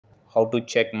how to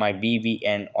check my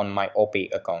BVN on my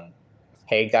Opay account.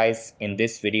 Hey guys, in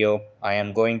this video, I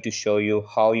am going to show you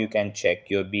how you can check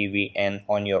your BVN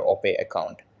on your Opay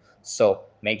account. So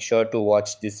make sure to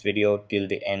watch this video till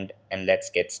the end and let's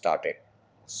get started.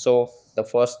 So the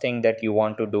first thing that you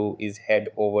want to do is head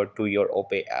over to your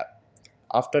Opay app.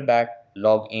 After that,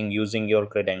 log in using your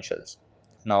credentials.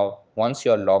 Now, once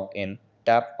you're logged in,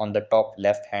 tap on the top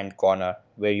left hand corner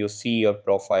where you see your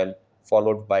profile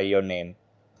followed by your name.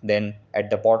 Then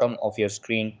at the bottom of your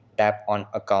screen, tap on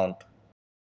account.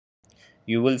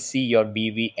 You will see your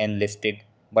BVN listed,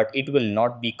 but it will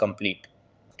not be complete.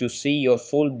 To see your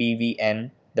full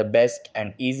BVN, the best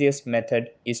and easiest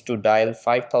method is to dial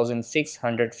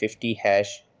 5650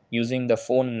 hash using the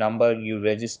phone number you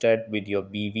registered with your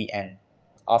BVN.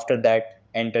 After that,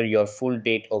 enter your full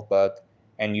date of birth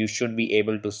and you should be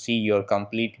able to see your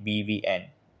complete BVN.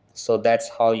 So that's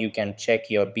how you can check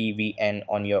your BVN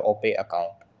on your Opay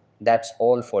account. That's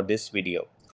all for this video.